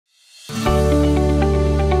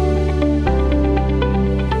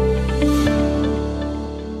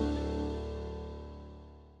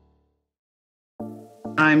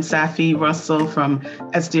I'm Safi Russell from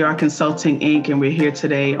SDR Consulting Inc., and we're here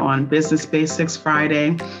today on Business Basics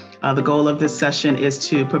Friday. The goal of this session is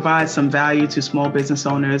to provide some value to small business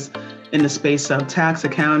owners in the space of tax,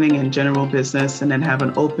 accounting, and general business, and then have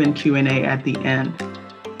an open Q&A at the end.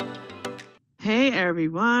 Hey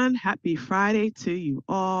everyone, happy Friday to you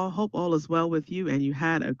all. Hope all is well with you and you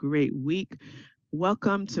had a great week.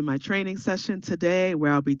 Welcome to my training session today,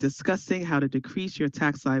 where I'll be discussing how to decrease your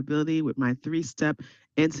tax liability with my 3-step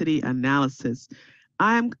entity analysis.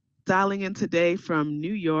 I'm dialing in today from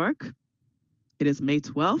New York. It is May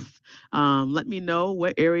 12th. Let me know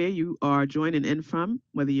what area you are joining in from,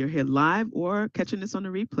 whether you're here live or catching this on the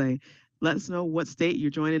replay. Let us know what state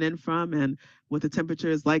you're joining in from and what the temperature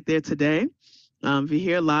is like there today. If you're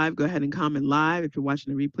here live, go ahead and comment live. If you're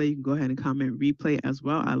watching the replay, you can go ahead and comment replay as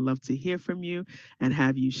well. I'd love to hear from you and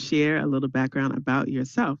have you share a little background about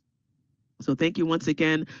yourself. So thank you once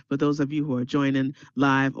again for those of you who are joining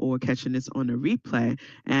live or catching this on the replay.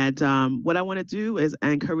 And what I want to do is I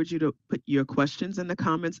encourage you to put your questions in the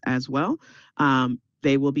comments as well.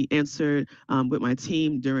 They will be answered with my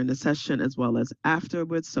team during the session as well as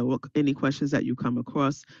afterwards. So any questions that you come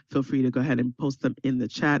across, feel free to go ahead and post them in the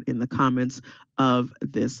chat, in the comments of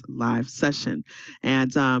this live session.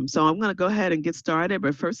 And so I'm going to go ahead and get started.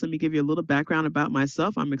 But first, let me give you a little background about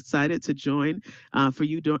myself. I'm excited to joining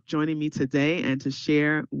me today and to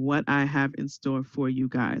share what I have in store for you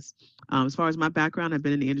guys. As far as my background, I've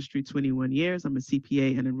been in the industry 21 years. I'm a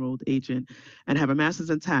CPA and enrolled agent and have a master's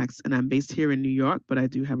in tax. And I'm based here in New York, but I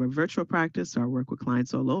do have a virtual practice, so I work with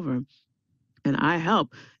clients all over. And I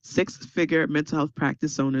help 6-figure mental health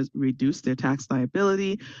practice owners reduce their tax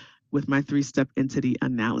liability with my 3-step entity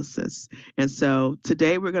analysis. And so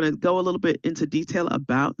today we're going to go a little bit into detail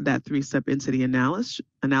about that 3-step entity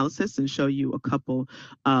analysis and show you a couple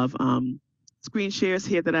of screen shares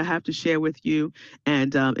here that I have to share with you.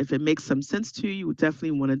 And if it makes some sense to you, you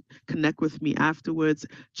definitely want to connect with me afterwards.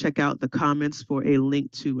 Check out the comments for a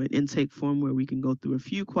link to an intake form where we can go through a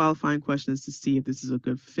few qualifying questions to see if this is a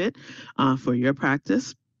good fit for your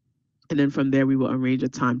practice. And then from there, we will arrange a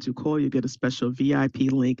time to call. You get a special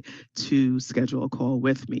VIP link to schedule a call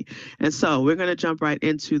with me. And so we're going to jump right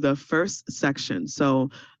into the first section. So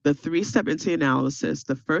the 3-step entity analysis,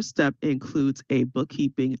 the first step includes a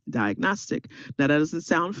bookkeeping diagnostic. Now, that doesn't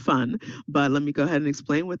sound fun, but let me go ahead and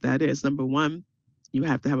explain what that is. Number one, you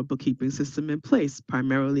have to have a bookkeeping system in place,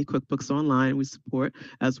 primarily QuickBooks Online we support,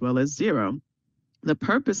 as well as Xero. The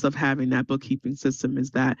purpose of having that bookkeeping system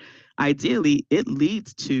is that ideally it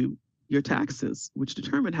leads to your taxes, which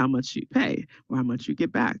determine how much you pay or how much you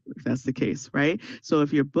get back, if that's the case, right? So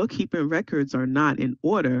if your bookkeeping records are not in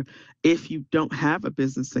order, if you don't have a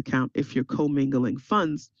business account, if you're commingling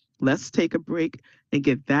funds, let's take a break and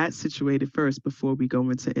get that situated first before we go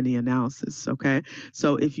into any analysis, okay?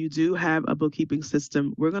 So if you do have a bookkeeping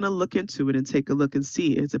system, we're gonna look into it and take a look and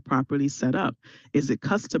see, is it properly set up? Is it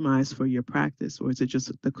customized for your practice, or is it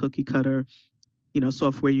just the cookie cutter,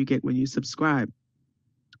 software you get when you subscribe?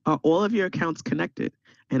 Are all of your accounts connected,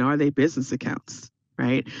 and are they business accounts,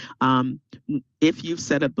 right? If you've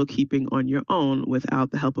set up bookkeeping on your own without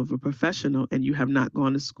the help of a professional and you have not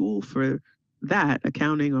gone to school for that,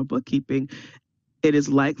 accounting or bookkeeping, it is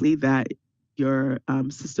likely that your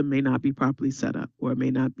system may not be properly set up or may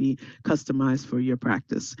not be customized for your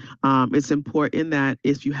practice. It's important that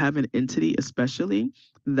if you have an entity, especially,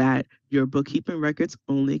 that your bookkeeping records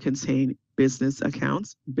only contain business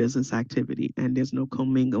accounts, business activity, and there's no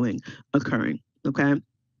commingling occurring, okay?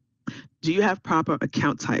 Do you have proper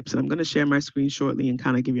account types? And I'm going to share my screen shortly and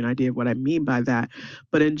kind of give you an idea of what I mean by that.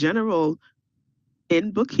 But in general,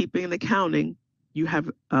 in bookkeeping and accounting, you have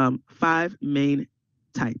 5 main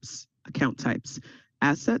types, account types: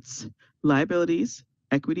 assets, liabilities,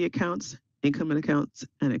 equity accounts, income accounts,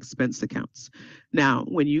 and expense accounts. Now,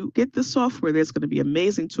 when you get the software, there's going to be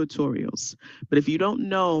amazing tutorials. But if you don't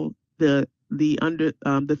know the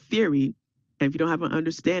theory, and if you don't have an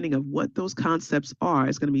understanding of what those concepts are,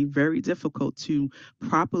 it's going to be very difficult to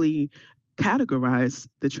properly categorize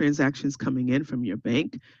the transactions coming in from your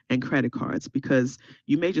bank and credit cards, because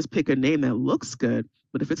you may just pick a name that looks good,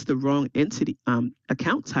 but if it's the wrong entity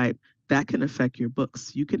account type, that can affect your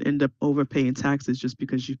books. You can end up overpaying taxes just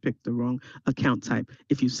because you picked the wrong account type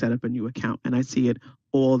if you set up a new account. And I see it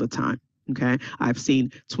all the time, okay? I've seen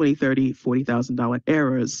 $20,000, $30,000, $40,000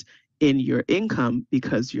 errors in your income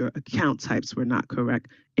because your account types were not correct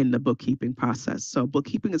in the bookkeeping process. So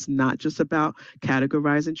bookkeeping is not just about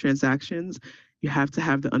categorizing transactions. You have to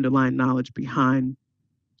have the underlying knowledge behind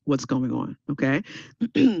what's going on. Okay.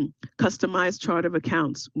 Customized chart of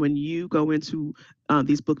accounts. When you go into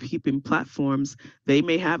these bookkeeping platforms, they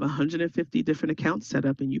may have 150 different accounts set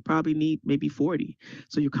up, and you probably need maybe 40.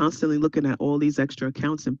 So you're constantly looking at all these extra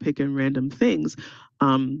accounts and picking random things.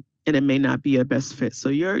 And it may not be a best fit. So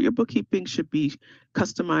your bookkeeping should be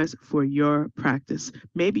customized for your practice.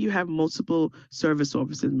 Maybe you have multiple service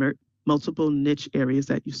offices, multiple niche areas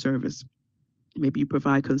that you service. Maybe you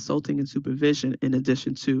provide consulting and supervision in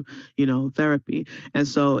addition to, therapy. And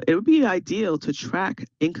so it would be ideal to track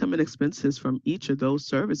income and expenses from each of those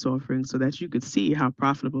service offerings so that you could see how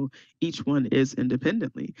profitable each one is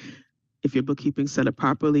independently. If your bookkeeping set up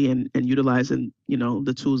properly and utilizing,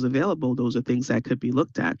 the tools available, those are things that could be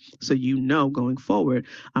looked at. So, going forward,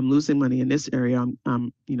 I'm losing money in this area.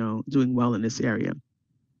 I'm doing well in this area.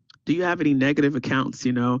 Do you have any negative accounts?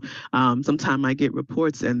 Sometimes I get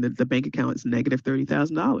reports and the bank account is negative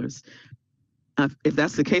 $30,000. If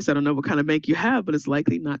that's the case, I don't know what kind of bank you have, but it's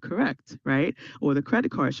likely not correct, right? Or the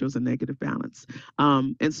credit card shows a negative balance.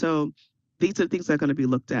 And so these are things that are going to be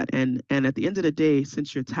looked at. And at the end of the day,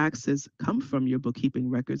 since your taxes come from your bookkeeping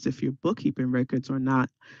records, if your bookkeeping records are not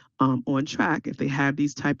on track, if they have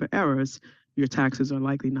these type of errors, your taxes are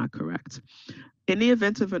likely not correct. In the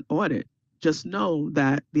event of an audit, just know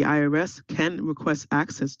that the IRS can request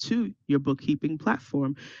access to your bookkeeping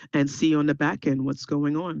platform and see on the back end what's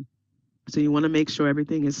going on. So you want to make sure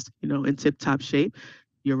everything is, in tip-top shape.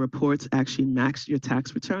 Your reports actually match your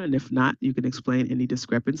tax return. And if not, you can explain any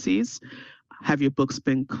discrepancies. Have your books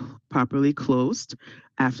been properly closed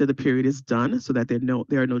after the period is done so that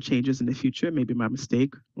there are no changes in the future, maybe by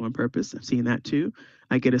mistake or on purpose. I've seen that too.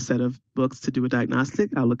 I get a set of books to do a diagnostic.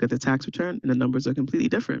 I'll look at the tax return and the numbers are completely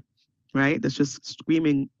different. Right? That's just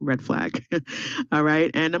screaming red flag. All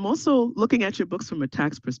right. And I'm also looking at your books from a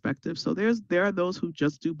tax perspective. So there are those who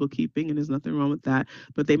just do bookkeeping, and there's nothing wrong with that,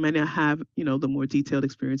 but they may not have, the more detailed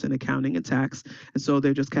experience in accounting and tax. And so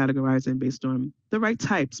they're just categorizing based on the right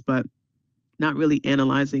types, but not really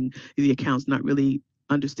analyzing the accounts, not really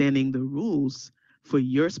understanding the rules for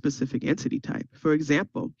your specific entity type. For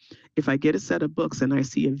example, if I get a set of books and I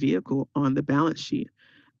see a vehicle on the balance sheet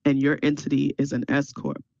and your entity is an S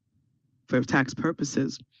corp, for tax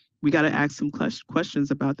purposes, we got to ask some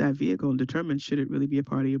questions about that vehicle and determine, should it really be a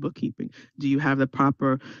part of your bookkeeping? Do you have the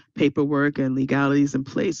proper paperwork and legalities in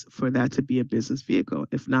place for that to be a business vehicle?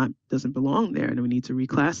 If not, doesn't belong there, and we need to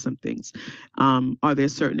reclass some things. Are there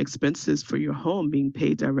certain expenses for your home being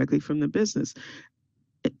paid directly from the business?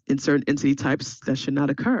 In certain entity types, that should not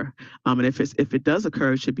occur. And if it does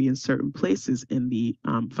occur, it should be in certain places in the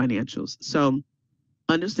financials. So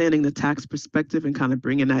understanding the tax perspective and kind of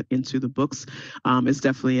bringing that into the books is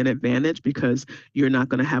definitely an advantage, because you're not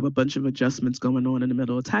going to have a bunch of adjustments going on in the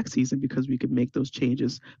middle of tax season, because we can make those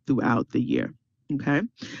changes throughout the year. Okay.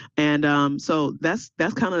 And so that's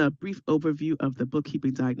kind of a brief overview of the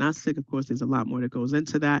bookkeeping diagnostic. Of course, there's a lot more that goes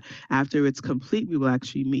into that. After it's complete, we will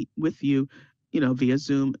actually meet with you, via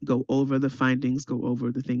Zoom, go over the findings, go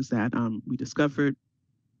over the things that we discovered,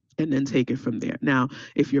 and then take it from there. Now,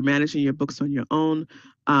 if you're managing your books on your own,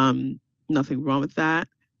 nothing wrong with that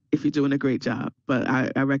if you're doing a great job. But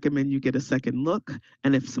I recommend you get a second look.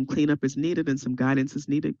 And if some cleanup is needed and some guidance is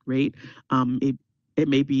needed, great. It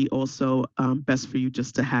may be also best for you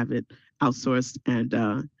just to have it outsourced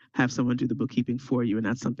and have someone do the bookkeeping for you. And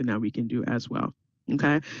that's something that we can do as well.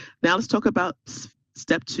 Okay. Now let's talk about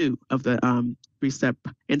step 2 of the 3-step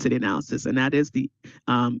entity analysis, and that is the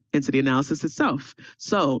entity analysis itself.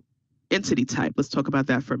 So entity type, let's talk about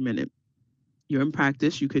that for a minute. You're in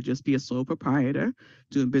practice, you could just be a sole proprietor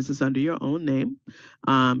doing business under your own name.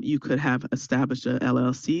 You could have established a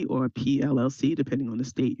LLC or a PLLC, depending on the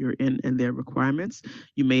state you're in and their requirements.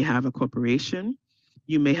 You may have a corporation.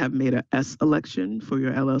 You may have made an S election for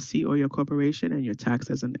your LLC or your corporation, and you're taxed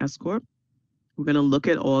as an S corp. We're going to look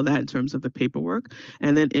at all that in terms of the paperwork,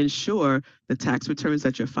 and then ensure the tax returns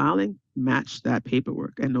that you're filing match that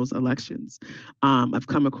paperwork and those elections. I've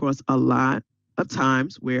come across a lot of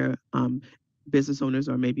times where business owners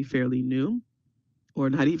are maybe fairly new or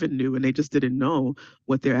not even new, and they just didn't know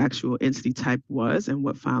what their actual entity type was and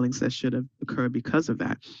what filings that should have occurred because of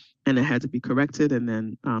that. And it had to be corrected, and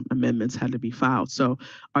then amendments had to be filed. So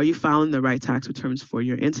are you filing the right tax returns for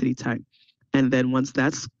your entity type? And then once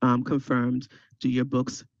that's confirmed, do your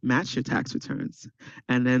books match your tax returns?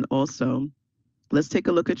 And then also, let's take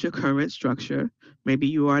a look at your current structure. Maybe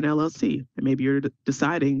you are an LLC, and maybe you're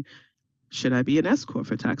deciding, should I be an S corp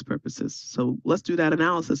for tax purposes? So let's do that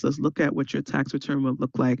analysis. Let's look at what your tax return would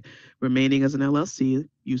look like remaining as an LLC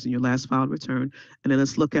using your last filed return. And then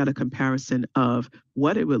let's look at a comparison of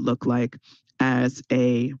what it would look like as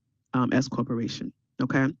a S corporation.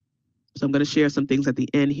 Okay. So I'm going to share some things at the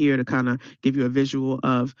end here to kind of give you a visual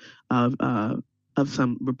of uh, of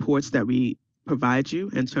some reports that we provide you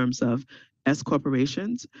in terms of S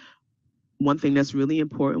corporations. One thing that's really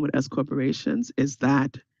important with S corporations is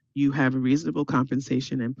that you have a reasonable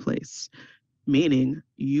compensation in place, meaning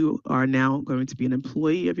you are now going to be an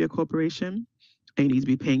employee of your corporation and you need to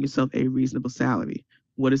be paying yourself a reasonable salary.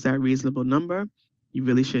 What is that reasonable number? You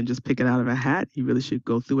really shouldn't just pick it out of a hat. You really should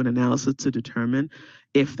go through an analysis to determine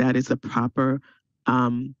if that is a proper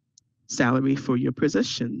um, salary for your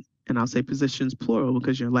position. And I'll say positions plural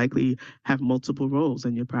because you're likely have multiple roles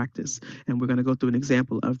in your practice. And we're going to go through an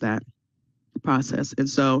example of that process. And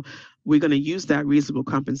so we're going to use that reasonable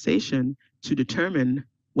compensation to determine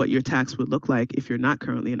what your tax would look like if you're not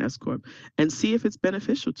currently an S corp, and see if it's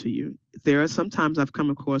beneficial to you. There are sometimes I've come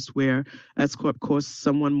across where S corp costs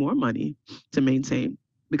someone more money to maintain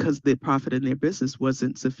because the profit in their business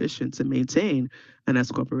wasn't sufficient to maintain an S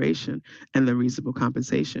corporation and the reasonable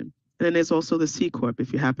compensation. And then there's also the C corp.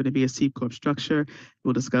 If you happen to be a C corp structure,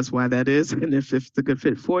 we'll discuss why that is and if it's a good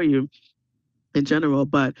fit for you in general.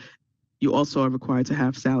 But you also are required to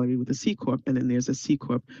have salary with a C Corp, and then there's a C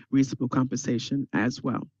Corp reasonable compensation as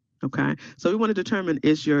well. Okay, so we want to determine,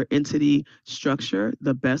 is your entity structure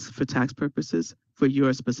the best for tax purposes for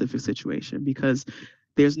your specific situation? Because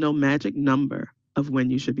there's no magic number of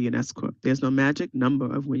when you should be an S Corp. There's no magic number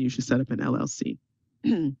of when you should set up an LLC.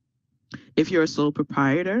 If you're a sole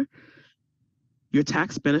proprietor, your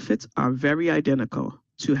tax benefits are very identical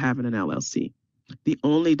to having an LLC. The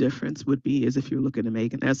only difference would be is if you're looking to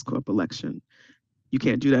make an S Corp election. You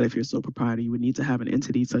can't do that if you're a sole proprietor. You would need to have an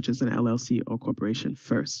entity such as an LLC or corporation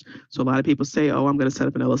first. So a lot of people say, oh, I'm going to set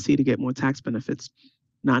up an LLC to get more tax benefits.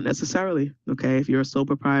 Not necessarily, okay? If you're a sole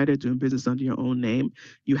proprietor doing business under your own name,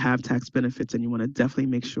 you have tax benefits and you want to definitely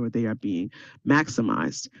make sure they are being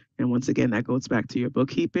maximized. And once again, that goes back to your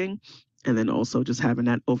bookkeeping and then also just having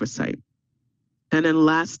that oversight. And then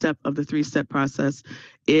last step of the 3-step process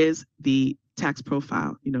is the tax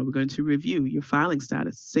profile. You know, we're going to review your filing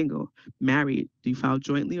status, single, married, do you file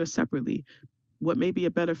jointly or separately? What may be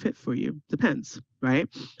a better fit for you? Depends, right?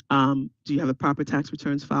 Do you have the proper tax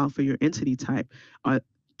returns filed for your entity type?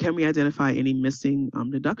 Can we identify any missing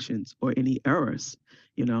deductions or any errors?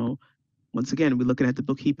 You know, once again, we're looking at the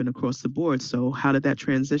bookkeeping across the board. So how did that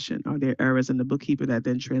transition? Are there errors in the bookkeeper that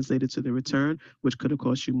then translated to the return, which could have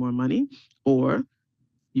cost you more money? Or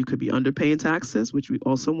you could be underpaying taxes, which we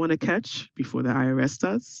also want to catch before the IRS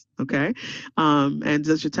does, okay? And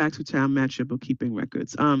does your tax return match your bookkeeping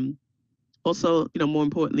records? Also, you know, more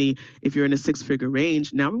importantly, if you're in a 6-figure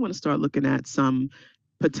range, now we want to start looking at some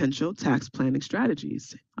potential tax planning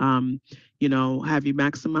strategies. You know, have you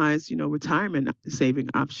maximized, you know, retirement saving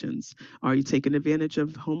options? Are you taking advantage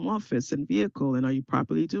of home office and vehicle? And are you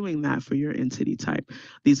properly doing that for your entity type?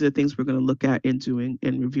 These are the things we're going to look at in doing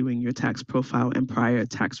and reviewing your tax profile and prior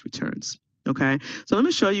tax returns. Okay, so let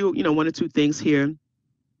me show you, you know, 1 or 2 things here.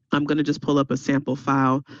 I'm going to just pull up a sample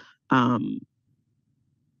file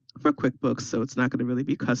for QuickBooks, so it's not going to really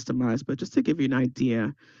be customized, but just to give you an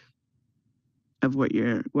idea of what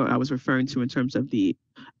I was referring to in terms of the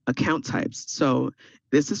account types. So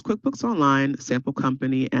this is QuickBooks Online, sample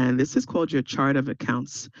company, and this is called your chart of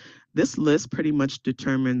accounts. This list pretty much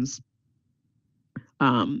determines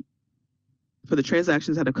for the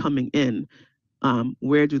transactions that are coming in,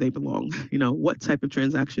 where do they belong? You know, what type of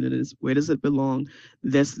transaction it is, where does it belong?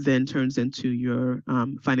 This then turns into your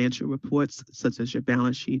financial reports, such as your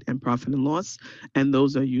balance sheet and profit and loss, and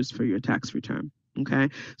those are used for your tax return. Okay,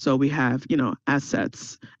 so we have, you know,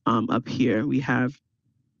 assets up here. We have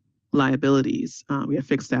liabilities. We have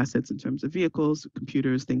fixed assets in terms of vehicles,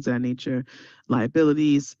 computers, things of that nature,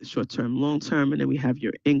 liabilities, short-term, long-term, and then we have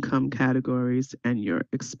your income categories and your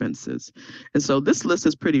expenses. And so this list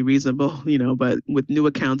is pretty reasonable, you know, but with new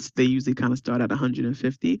accounts, they usually kind of start at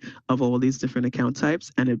 150 of all these different account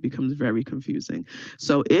types, and it becomes very confusing.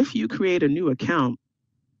 So if you create a new account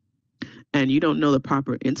and you don't know the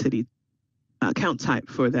proper entity account type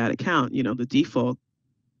for that account, you know, the default,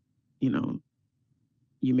 you know,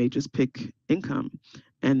 you may just pick income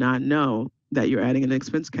and not know that you're adding an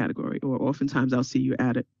expense category. Or oftentimes I'll see you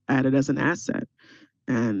add it as an asset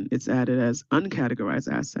and it's added as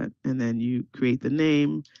uncategorized asset. And then you create the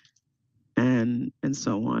name and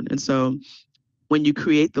so on. And so when you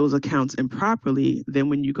create those accounts improperly, then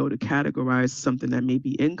when you go to categorize something that may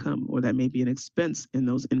be income or that may be an expense in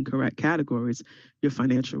those incorrect categories, your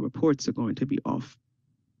financial reports are going to be off.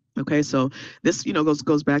 Okay, so this, you know,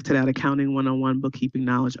 goes back to that accounting 101, bookkeeping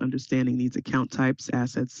knowledge, understanding these account types,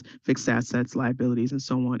 assets, fixed assets, liabilities, and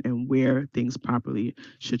so on, and where things properly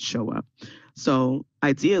should show up. So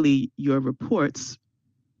ideally, your reports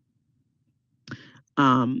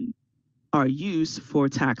um, are used for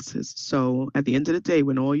taxes. So at the end of the day,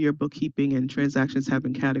 when all your bookkeeping and transactions have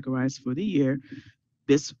been categorized for the year,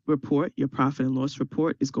 this report, your profit and loss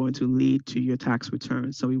report, is going to lead to your tax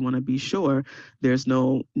return. So we want to be sure there's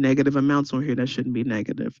no negative amounts on here that shouldn't be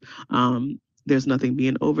negative. There's nothing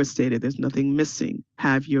being overstated. There's nothing missing.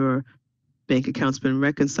 Have your bank accounts been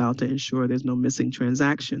reconciled to ensure there's no missing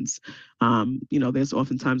transactions. There's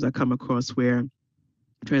oftentimes I come across where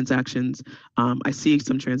transactions, I see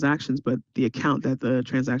some transactions, but the account that the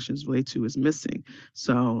transactions relate to is missing.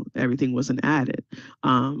 So everything wasn't added.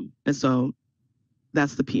 And so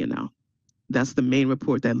that's the P&L. That's the main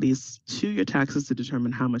report that leads to your taxes to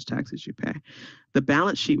determine how much taxes you pay. The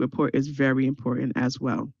balance sheet report is very important as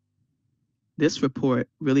well. This report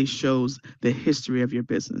really shows the history of your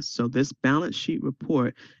business. So this balance sheet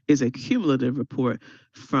report is a cumulative report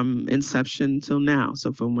from inception till now.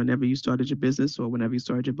 So from whenever you started your business or whenever you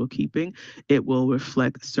started your bookkeeping, it will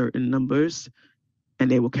reflect certain numbers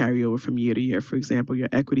and they will carry over from year to year. For example, your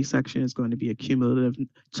equity section is going to be a cumulative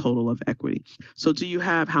total of equity. So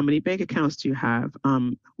how many bank accounts do you have?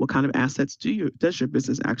 What kind of assets does your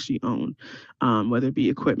business actually own? Whether it be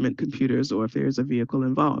equipment, computers, or if there's a vehicle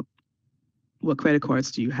involved. What credit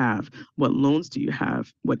cards do you have? What loans do you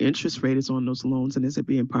have? What interest rate is on those loans? And is it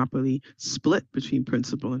being properly split between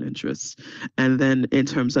principal and interest? And then in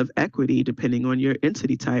terms of equity, depending on your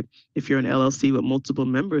entity type, if you're an LLC with multiple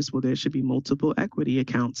members, well, there should be multiple equity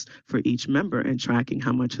accounts for each member and tracking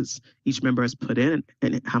how much each member has put in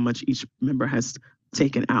and how much each member has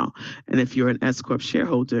taken out. And if you're an S Corp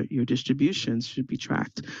shareholder, your distributions should be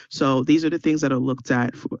tracked. So these are the things that are looked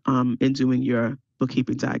at in doing your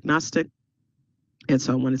bookkeeping diagnostic. And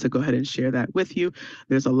so I wanted to go ahead and share that with you.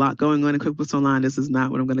 There's a lot going on in QuickBooks Online. This is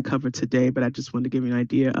not what I'm going to cover today, but I just wanted to give you an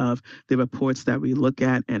idea of the reports that we look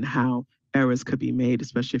at and how errors could be made,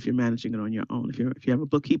 especially if you're managing it on your own. If you have a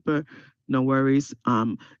bookkeeper, no worries.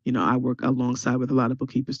 I work alongside with a lot of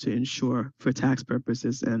bookkeepers to ensure for tax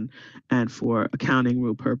purposes and for accounting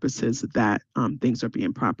rule purposes that things are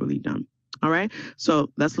being properly done. All right.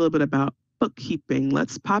 So that's a little bit about bookkeeping.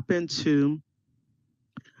 Let's pop into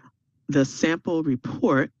the sample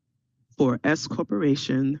report for S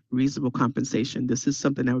Corporation reasonable compensation. This is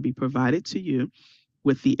something that would be provided to you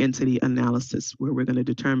with the entity analysis, where we're going to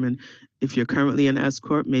determine if you're currently an S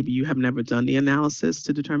Corp, maybe you have never done the analysis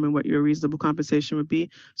to determine what your reasonable compensation would be.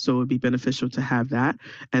 So it would be beneficial to have that.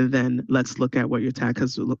 And then let's look at what your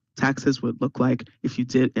taxes would look like if you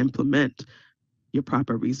did implement your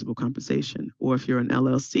proper reasonable compensation. Or if you're an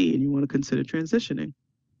LLC and you want to consider transitioning,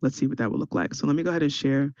 let's see what that would look like. So let me go ahead and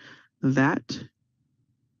share that.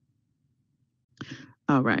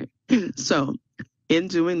 All right. So in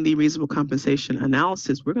doing the reasonable compensation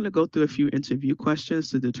analysis, we're going to go through a few interview questions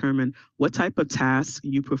to determine what type of tasks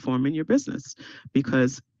you perform in your business.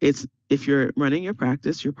 Because if you're running your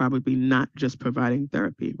practice, you're probably not just providing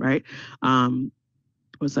therapy, right?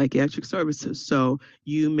 Or psychiatric services. So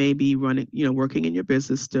you may be working in your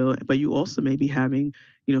business still, but you also may be having,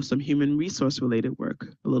 some human resource related work,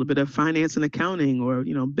 a little bit of finance and accounting or,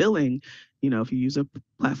 billing. If you use a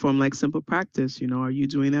platform like Simple Practice, are you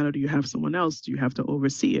doing that or do you have someone else? Do you have to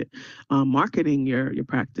oversee it? Marketing your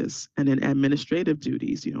practice, and then administrative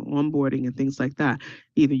duties, onboarding and things like that.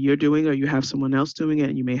 Either you're doing or you have someone else doing it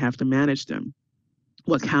and you may have to manage them.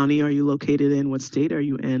 What county are you located in? What state are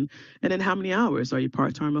you in? And then how many hours? Are you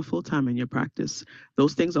part-time or full-time in your practice?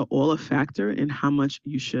 Those things are all a factor in how much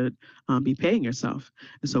you should be paying yourself.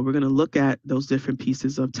 And so we're going to look at those different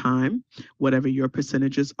pieces of time, whatever your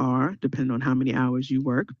percentages are, depending on how many hours you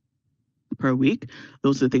work per week.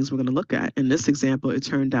 Those are the things we're going to look at. In this example, it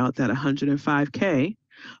turned out that $105K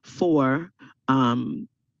for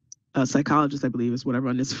a psychologist, I believe, is what I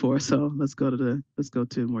run this for. So let's go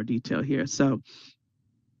to more detail here. So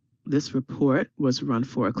this report was run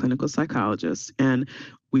for a clinical psychologist, and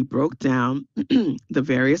we broke down the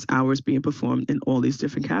various hours being performed in all these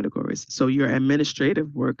different categories. So your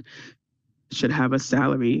administrative work should have a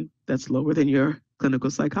salary that's lower than your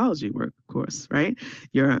clinical psychology work, of course, right?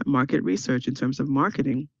 Your market research in terms of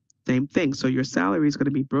marketing, same thing. So your salary is going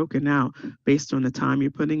to be broken out based on the time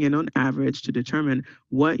you're putting in on average to determine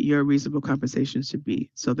what your reasonable compensation should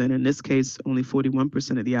be. So then in this case, only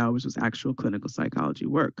 41% of the hours was actual clinical psychology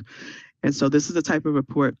work. And so this is the type of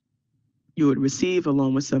report you would receive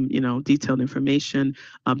along with some, detailed information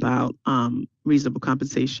about reasonable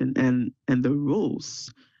compensation and the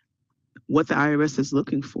rules, what the IRS is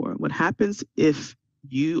looking for. What happens if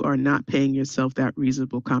you are not paying yourself that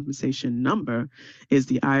reasonable compensation number, is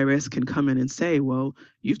the IRS can come in and say, well,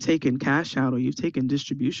 you've taken cash out or you've taken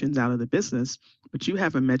distributions out of the business, but you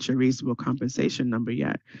haven't met your reasonable compensation number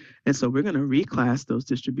yet. And so we're going to reclass those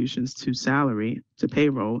distributions to salary, to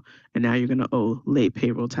payroll, and now you're going to owe late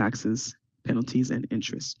payroll taxes, penalties, and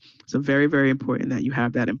interest. So very, very important that you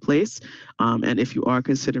have that in place. And if you are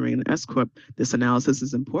considering an S corp, this analysis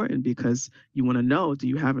is important because you want to know, do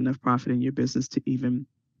you have enough profit in your business to even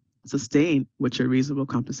sustain what your reasonable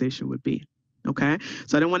compensation would be? Okay,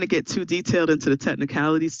 so I don't want to get too detailed into the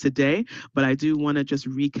technicalities today, but I do want to just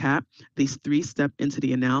recap these 3-step into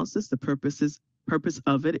the analysis. The purpose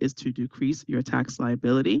of it is to decrease your tax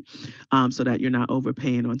liability, so that you're not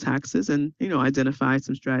overpaying on taxes, and identify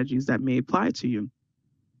some strategies that may apply to you.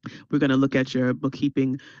 We're going to look at your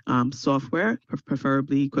bookkeeping software,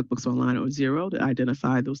 preferably QuickBooks Online or Xero, to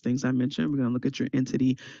identify those things I mentioned. We're going to look at your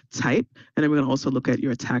entity type, and then we're going to also look at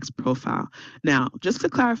your tax profile. Now, just to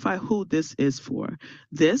clarify who this is for,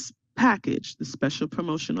 this package, the special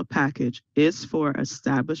promotional package, is for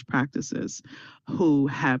established practices who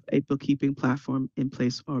have a bookkeeping platform in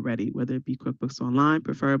place already, whether it be QuickBooks Online,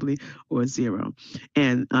 preferably, or Xero.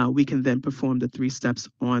 And we can then perform the 3 steps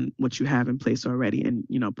on what you have in place already and,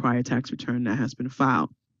 prior tax return that has been filed.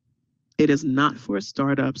 It is not for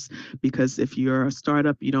startups, because if you're a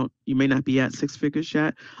startup, you may not be at 6 figures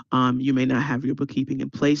yet. You may not have your bookkeeping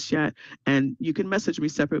in place yet. And you can message me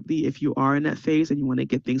separately if you are in that phase and you want to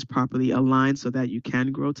get things properly aligned so that you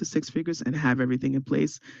can grow to 6 figures and have everything in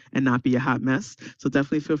place and not be a hot mess. So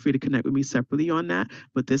definitely feel free to connect with me separately on that.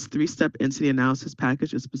 But this 3-step entity analysis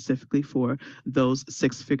package is specifically for those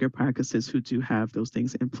 6-figure practices who do have those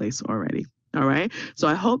things in place already. All right. So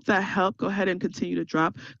I hope that helped. Go ahead and continue to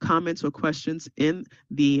drop comments or questions in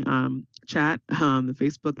the chat, the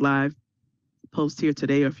Facebook Live post here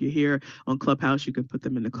today, or if you're here on Clubhouse, you can put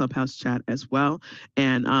them in the Clubhouse chat as well.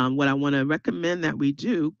 And what I want to recommend that we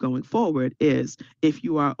do going forward is, if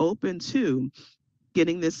you are open to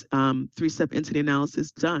getting this 3-step entity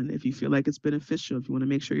analysis done, if you feel like it's beneficial, if you want to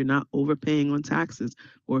make sure you're not overpaying on taxes,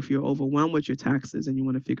 or if you're overwhelmed with your taxes and you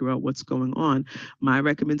want to figure out what's going on, my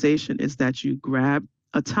recommendation is that you grab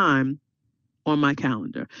a time on my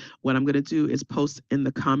calendar. What I'm going to do is post in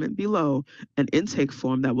the comment below an intake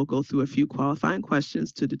form that will go through a few qualifying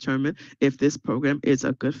questions to determine if this program is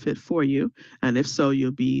a good fit for you. And if so,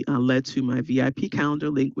 you'll be led to my VIP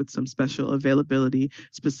calendar link with some special availability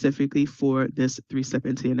specifically for this 3-step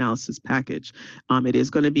entity analysis package. It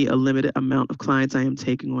is going to be a limited amount of clients I am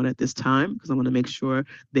taking on at this time, because I want to make sure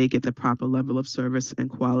they get the proper level of service and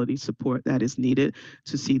quality support that is needed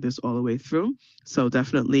to see this all the way through. So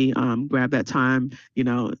definitely grab that time,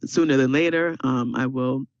 sooner than later. I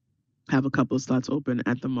will have a couple of slots open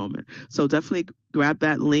at the moment. So definitely grab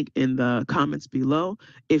that link in the comments below.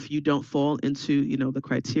 If you don't fall into, the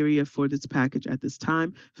criteria for this package at this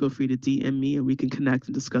time, feel free to DM me and we can connect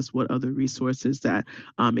and discuss what other resources that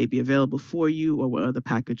may be available for you, or what other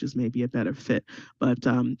packages may be a better fit. But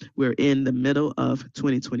we're in the middle of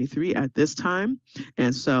 2023 at this time.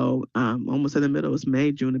 And so almost in the middle is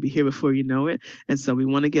May. June will be here before you know it. And so we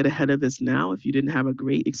want to get ahead of this now. If you didn't have a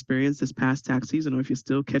great experience this past tax season, or if you're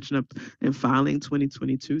still catching up and filing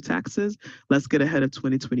 2022 taxes, let's get ahead of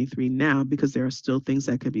 2023 now, because there are still things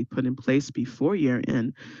that can be put in place before year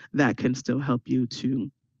end that can still help you to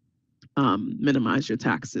minimize your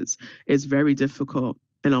taxes. It's very difficult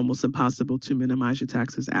and almost impossible to minimize your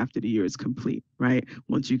taxes after the year is complete, right?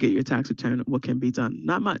 Once you get your tax return, what can be done?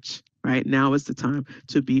 Not much, right? Now is the time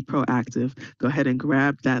to be proactive. Go ahead and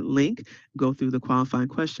grab that link, go through the qualifying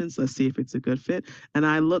questions. Let's see if it's a good fit. And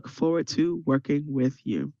I look forward to working with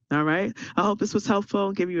you. All right. I hope this was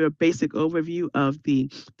helpful, give you a basic overview of the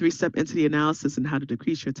 3-step entity analysis and how to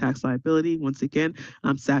decrease your tax liability. Once again,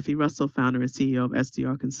 I'm Safi Russell, founder and CEO of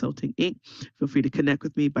SDR Consulting, Inc. Feel free to connect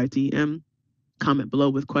with me by DM. Comment below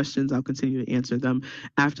with questions. I'll continue to answer them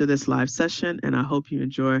after this live session, and I hope you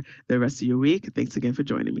enjoy the rest of your week. Thanks again for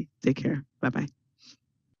joining me. Take care. Bye-bye.